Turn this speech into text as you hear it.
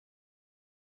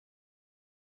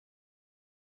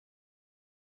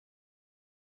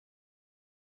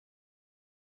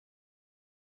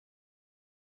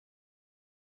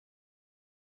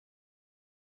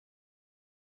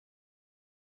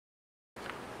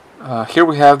Here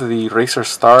we have the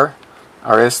RacerStar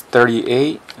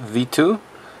RS30A V2.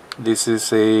 This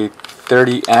is a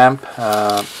 30 amp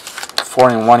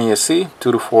 4-in-1 ESC,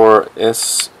 2 to 4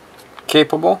 S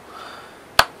capable,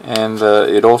 and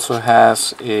it also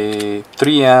has a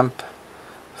 3 amp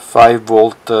 5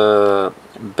 volt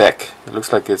BEC. It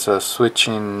looks like it's a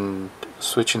switching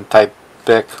type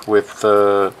BEC with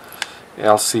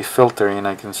LC filtering.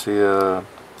 I can see an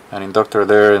inductor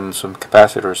there and some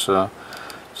capacitors.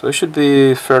 So it should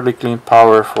be fairly clean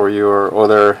power for your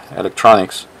other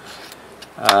electronics.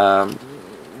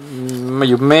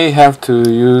 You may have to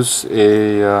use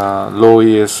a low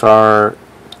ESR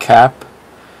cap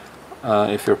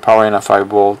if you're powering a 5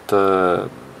 volt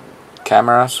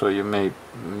camera, so you may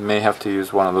have to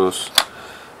use one of those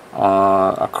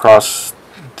across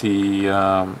the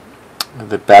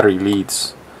battery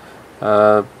leads.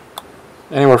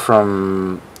 Anywhere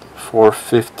from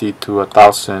 450 to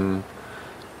 1000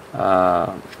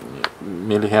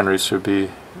 millihenries should be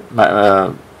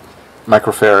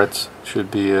microfarads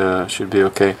should be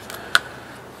okay.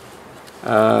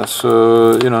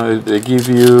 So they give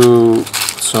you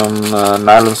some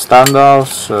nylon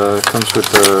standoffs. It comes with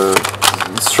the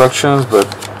instructions, but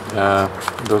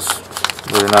those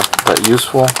were not that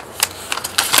useful.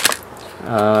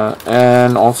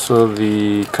 And also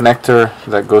the connector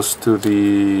that goes to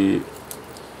the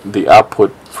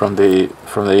output from the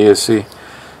ESC.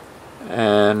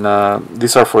 And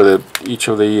these are for each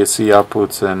of the ESC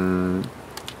outputs, and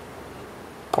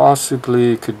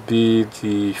possibly could be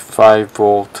the 5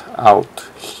 volt out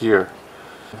here.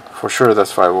 For sure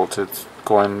that's 5 volts. It's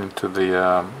going into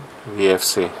the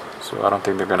ESC, so I don't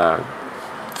think they're gonna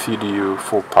feed you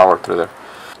full power through there.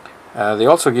 They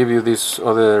also give you this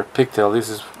other pigtail. This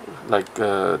is like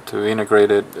to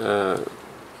integrate it to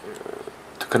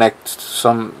connect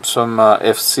some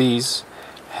FCs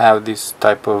have this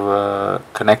type of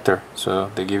connector,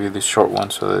 so they give you this short one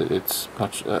so that it's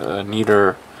much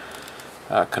neater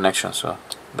connection. So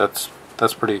that's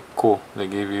pretty cool. They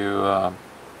give you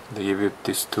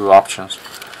these two options.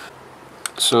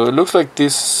 So it looks like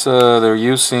this they're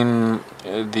using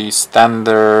the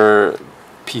standard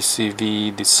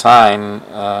PCB design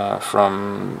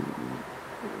from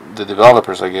the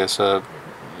developers, I guess. The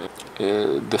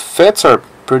FETs are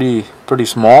pretty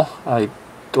small. I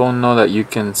don't know that you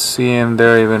can see them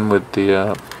there even with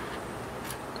the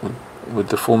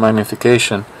full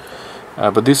magnification,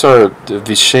 but these are the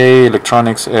Vishay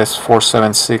Electronics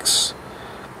S476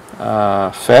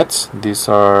 FETs. These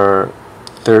are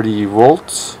 30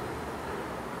 volts,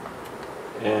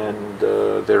 and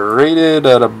they're rated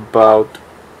at about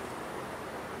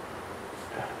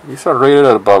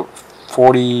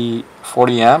 40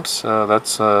 amps.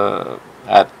 That's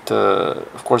at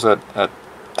of course at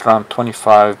around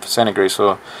 25 centigrade.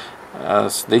 So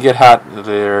as they get hot,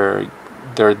 they're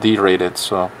derated.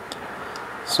 So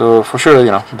for sure,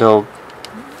 they'll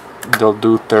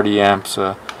do 30 amps.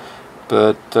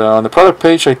 But on the product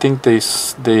page, I think they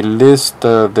list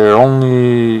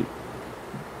they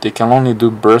can only do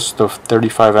burst of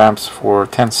 35 amps for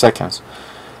 10 seconds.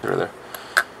 There.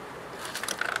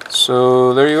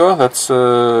 So there you go. That's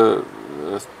a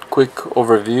quick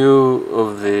overview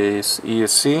of this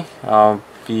ESC. I'll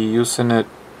be using it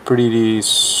pretty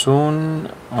soon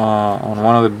on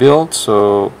one of the builds.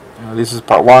 So this is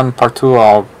part 1. Part 2,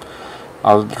 I'll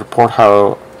report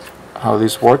how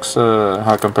this works,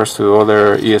 how it compares to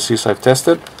other ESCs I've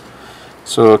tested.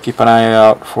 So keep an eye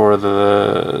out for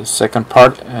the second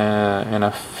part in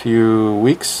a few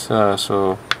weeks.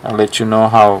 So I'll let you know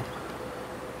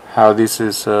how this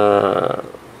is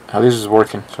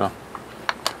working. So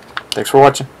thanks for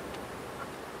watching.